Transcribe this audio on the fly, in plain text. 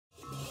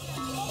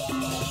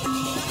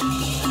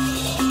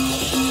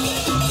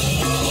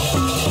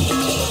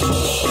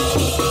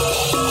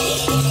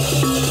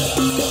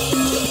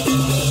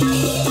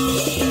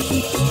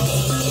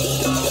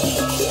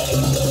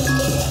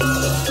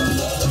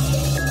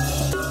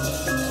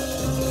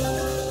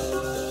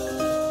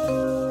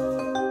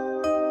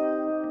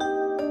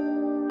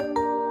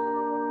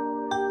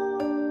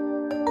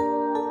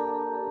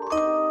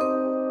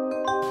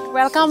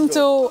Welcome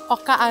to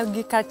Oka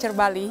Agriculture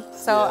Bali.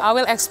 So I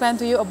will explain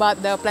to you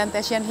about the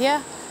plantation here.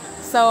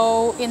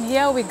 So in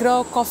here we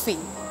grow coffee.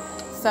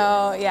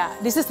 So yeah,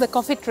 this is the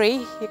coffee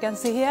tree you can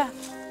see here.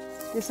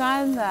 This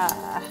one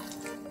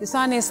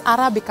is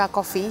Arabica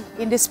coffee.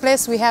 In this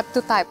place we have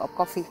two types of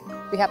coffee.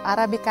 We have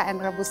Arabica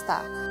and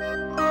Robusta.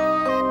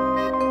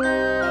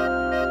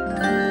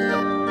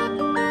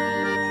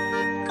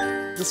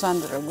 This one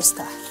the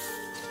Robusta.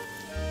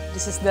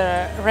 This is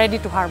the ready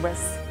to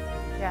harvest.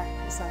 Yeah,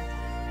 this one.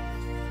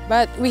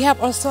 But we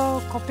have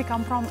also coffee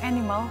come from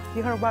animal.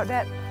 You heard about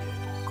that?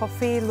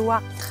 Coffee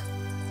Luwak.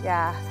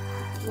 Yeah,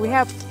 we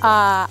have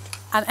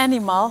an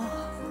animal.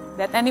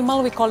 That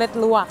animal we call it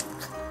Luwak.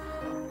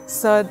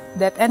 So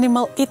that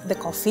animal eat the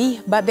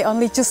coffee, but they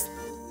only choose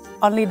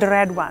only the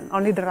red one,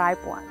 only the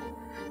ripe one.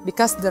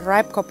 Because the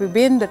ripe coffee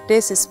bean, the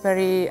taste is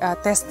very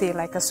tasty,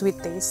 like a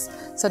sweet taste.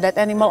 So that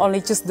animal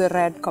only choose the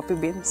red coffee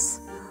beans.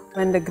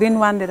 When the green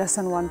one, they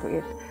doesn't want to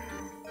eat.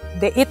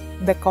 They eat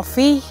the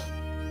coffee.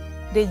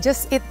 They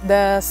just eat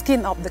the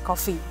skin of the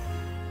coffee,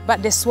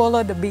 but they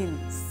swallow the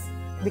beans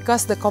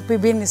because the coffee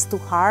bean is too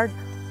hard,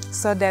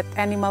 so that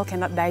animal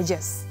cannot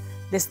digest.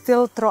 They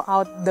still throw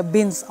out the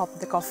beans of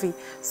the coffee.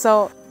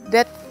 So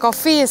that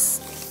coffee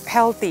is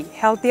healthy,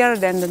 healthier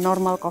than the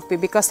normal coffee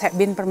because have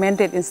been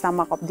fermented in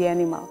stomach of the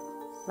animal,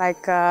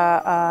 like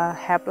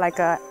have like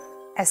a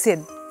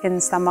acid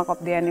in stomach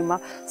of the animal.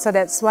 So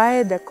that's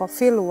why the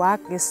coffee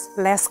Luwak is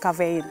less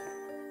caffeine.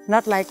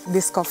 Not like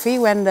this coffee.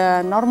 When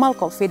the normal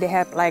coffee, they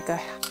have like a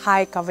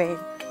high caffeine,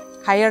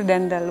 higher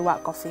than the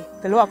Luwak coffee.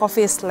 The Luwak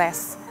coffee is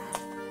less.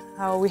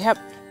 We have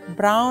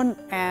brown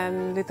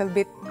and little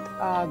bit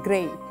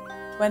gray.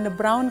 When the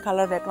brown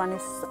color, that one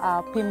is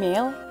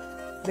female.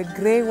 The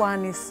gray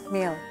one is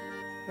male.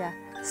 Yeah.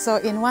 So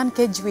in one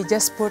cage, we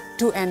just put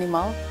two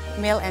animals,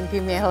 male and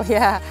female.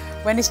 Yeah.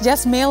 When it's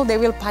just male, they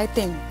will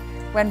fighting.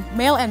 When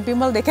male and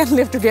female, they can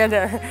live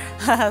together.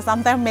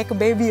 Sometimes make a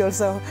baby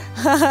also.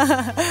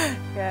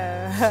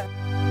 Yeah.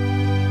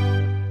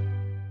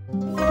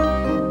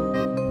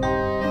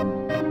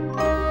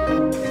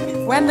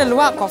 When the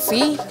Luwak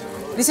coffee,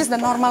 this is the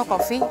normal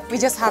coffee. We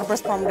just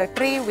harvest from the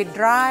tree, we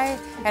dry,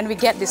 and we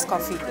get this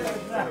coffee.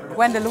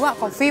 When the Luwak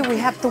coffee, we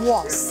have to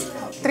wash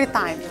 3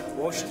 times.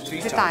 Wash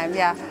three times,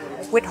 yeah.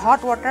 With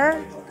hot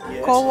water,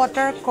 yes. Cold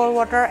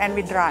water, and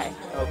we dry.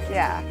 Okay.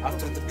 Yeah.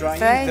 After the drying,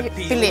 so the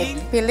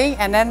peeling. Peeling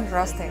and then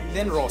roasting.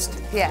 Then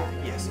roasting. Yeah.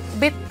 Yes.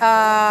 Bit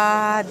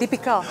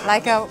difficult,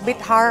 like a bit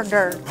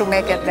harder to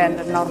make it than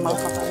the normal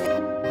coffee.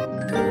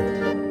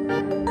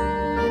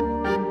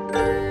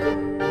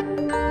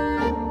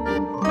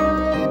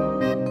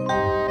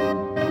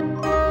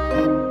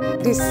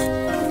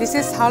 This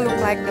is how look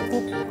like the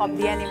poop of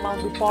the animal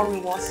before we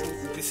wash it.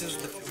 This is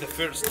the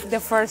first. The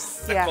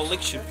first, the yeah.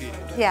 collection period.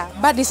 Yeah,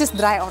 but this is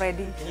dry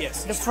already.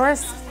 Yes. The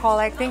first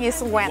collecting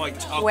is wet.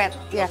 White. Okay. Wet,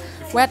 yeah.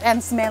 Wet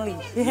and smelly.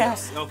 Yeah.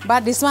 Yes. Okay.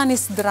 But this one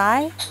is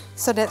dry,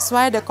 so that's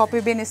why the coffee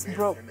bean is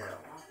broke.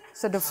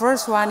 So the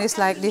first one is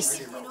like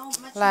this,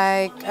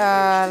 like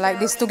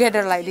this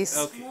together like this.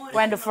 Okay.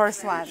 When the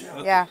first one,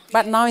 okay. Yeah.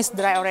 But now it's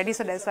dry already,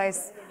 so that's why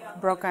it's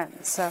broken.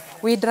 So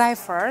we dry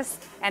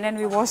first, and then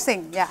we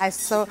washing. Yeah, I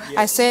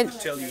said,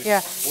 yeah,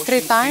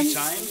 3 times,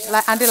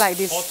 like until like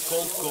this. Hot,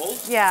 cold.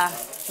 Yeah,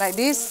 like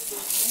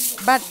this.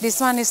 But this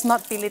one is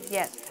not peeled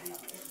yet.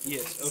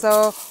 Yes. Okay.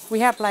 So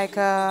we have like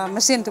a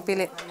machine to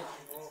peel it.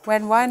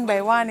 When one by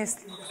one is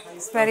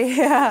very,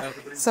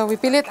 so we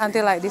peel it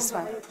until like this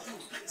one.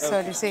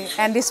 So you see,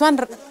 and this one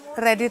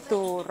ready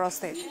to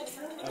roast it.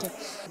 Okay.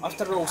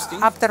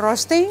 After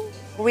roasting,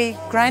 we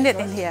grind it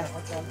in here,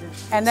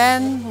 and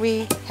then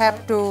we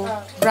have to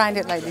grind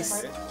it like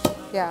this.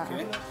 Yeah.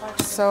 Okay.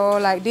 So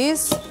like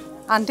this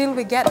until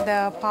we get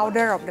the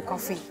powder of the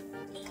coffee.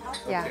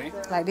 Yeah, okay.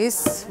 Like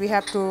this we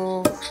have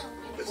to,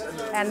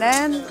 and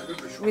then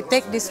we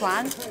take this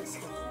one.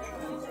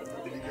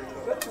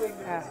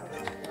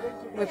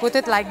 We put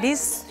it like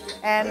this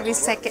and we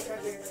shake it.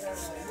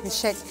 We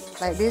shake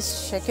like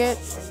this, shake it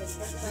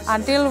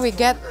until we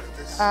get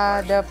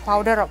the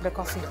powder of the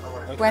coffee.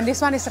 When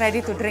this one is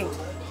ready to drink.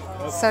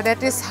 So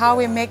that is how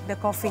we make the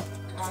coffee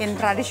in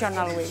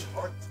traditional way.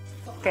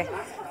 Okay,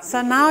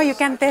 so now you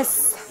can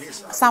taste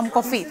some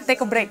coffee.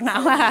 Take a break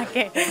now.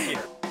 Okay.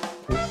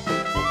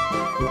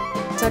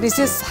 So this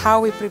is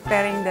how we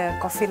preparing the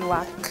coffee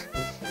Luwak.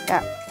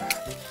 Yeah.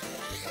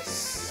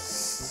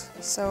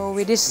 So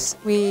we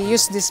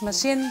use this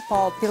machine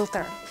for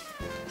filter.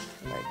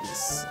 Like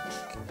this.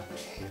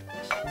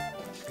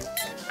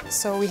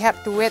 So we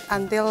have to wait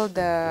until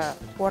the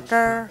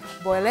water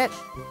boil it,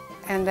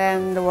 and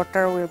then the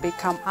water will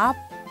become up.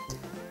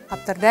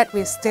 After that,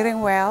 we're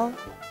stirring well,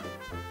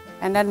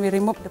 And then we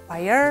remove the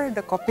fire,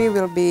 the coffee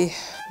will be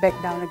back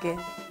down again.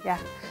 Yeah.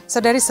 So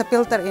there is a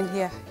filter in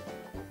here.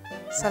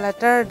 So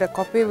later the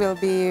coffee will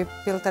be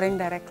filtering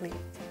directly.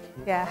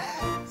 Yeah.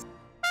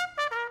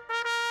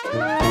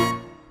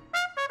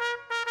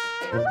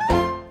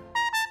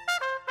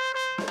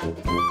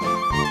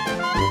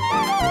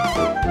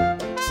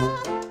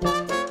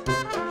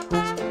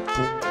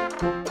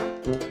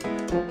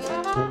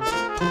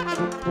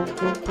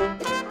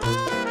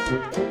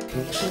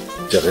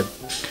 Jared.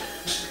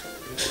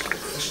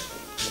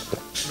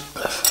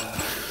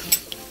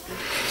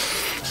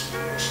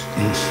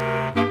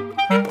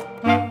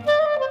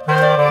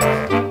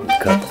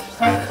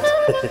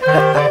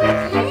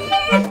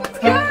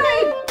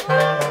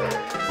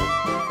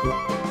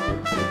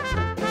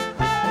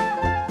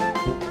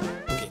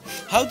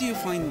 How do you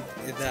find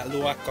the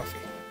Luwak coffee?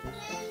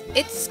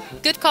 It's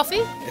good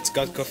coffee. It's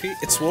got coffee.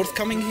 It's worth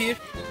coming here.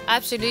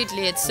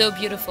 Absolutely, it's so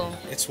beautiful.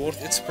 It's worth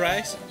its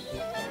price.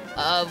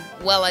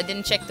 Well, I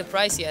didn't check the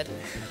price yet.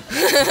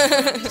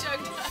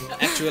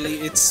 Actually,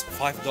 it's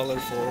 $5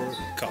 for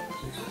a cup.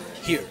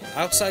 Here,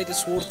 outside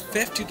it's worth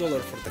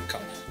 $50 for the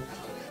cup.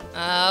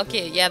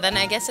 Okay, yeah, then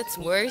I guess it's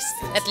worth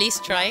at least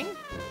trying.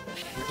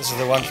 This is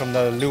the one from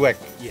the Luwak,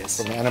 Yes.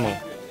 from the animal.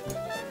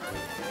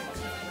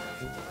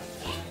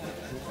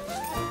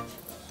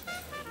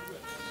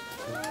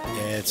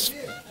 Yeah, it's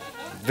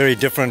very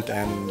different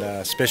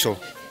and special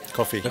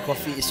coffee. The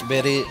coffee is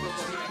very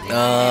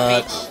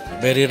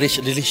rich,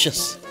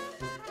 delicious.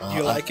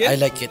 You like it? I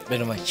like it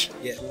very much.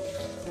 Yeah.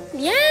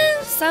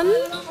 Yeah, some.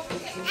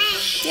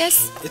 Yes.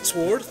 It's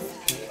worth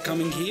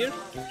coming here.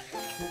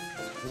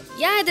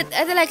 Yeah,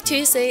 I'd like to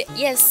say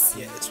yes.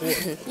 Yeah, it's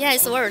worth. Yeah,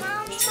 it's worth.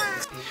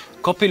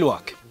 كوبي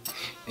لواك.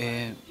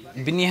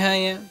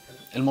 بالنهاية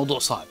الموضوع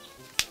صعب.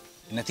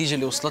 النتيجة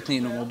اللي وصلتني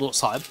إنه موضوع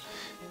صعب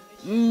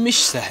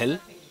مش سهل.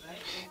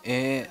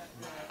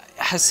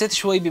 حسيت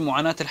شوي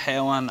بمعاناة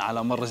الحيوان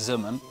على مر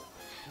الزمن.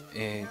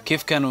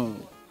 كيف كانوا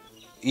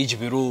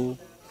يجبروه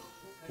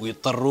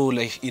ويضطروا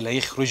إلى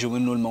يخرجوا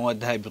منه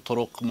المواد هاي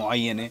بطرق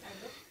معينة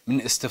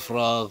من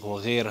استفراغ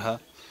وغيرها،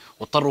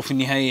 واضطروا في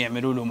النهاية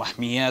يعملوا له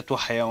محميات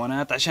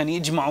وحيوانات عشان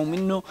يجمعوا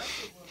منه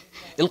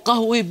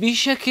القهوة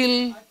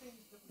بشكل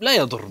لا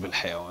يضر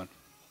بالحيوان.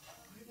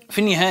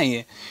 في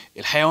النهاية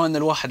الحيوان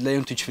الواحد لا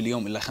ينتج في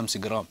اليوم إلا 5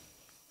 جرام،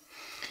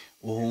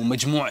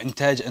 ومجموع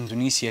إنتاج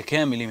أندونيسيا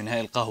كاملة من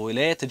هاي القهوة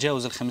لا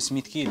يتجاوز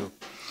 500 كيلو،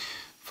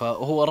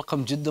 فهو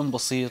رقم جدا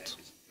بسيط.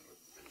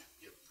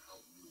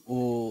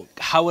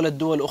 وحاولت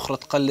دول أخرى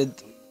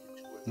تقلد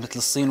مثل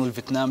الصين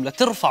والفيتنام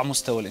لترفع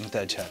مستوى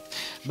الإنتاج هذا،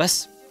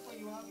 بس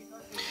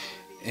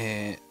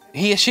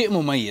هي شيء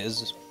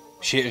مميز،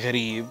 شيء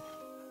غريب،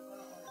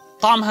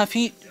 طعمها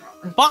فيه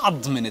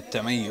بعض من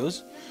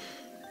التميز،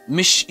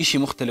 مش إشي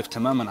مختلف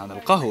تماما عن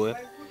القهوة.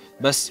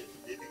 بس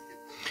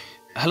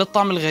هل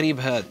الطعم الغريب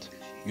هاد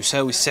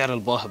يساوي السعر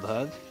الباهظ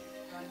هاد؟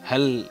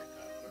 هل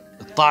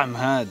الطعم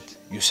هاد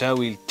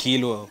يساوي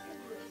الكيلو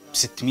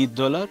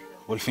 $600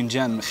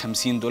 والفنجان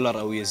 $50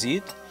 أو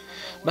يزيد؟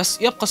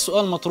 بس يبقى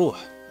السؤال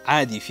مطروح.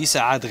 عادي، في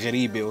ساعات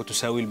غريبة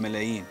وتساوي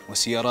الملايين،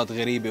 وسيارات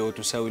غريبة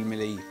وتساوي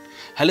الملايين.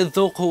 هل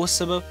الذوق هو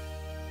السبب؟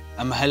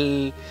 أم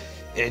هل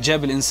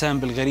إعجاب الإنسان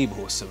بالغريب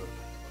هو السبب؟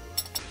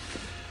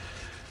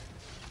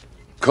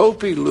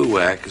 Kopi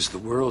Luwak is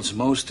the world's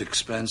most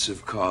expensive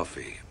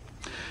coffee,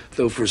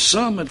 though for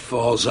some it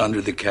falls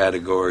under the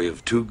category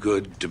of too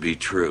good to be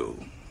true.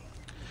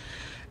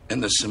 In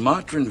the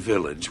Sumatran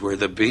village where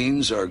the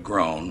beans are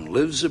grown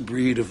lives a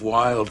breed of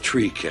wild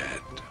tree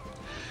cat.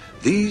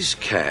 These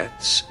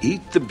cats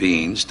eat the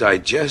beans,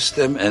 digest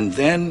them, and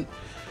then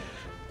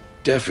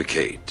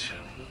defecate.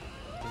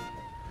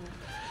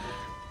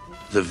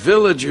 The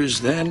villagers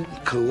then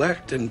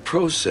collect and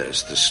process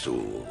the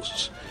stools.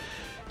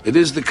 It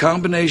is the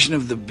combination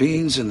of the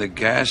beans and the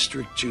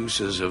gastric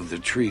juices of the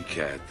tree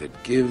cat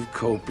that give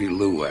Kopi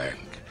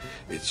Luwak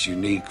its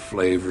unique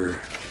flavor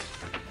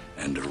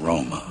and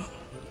aroma.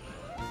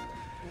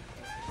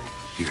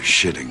 You're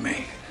shitting me.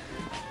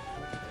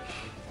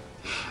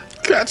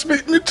 Cats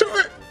beat me to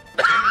it.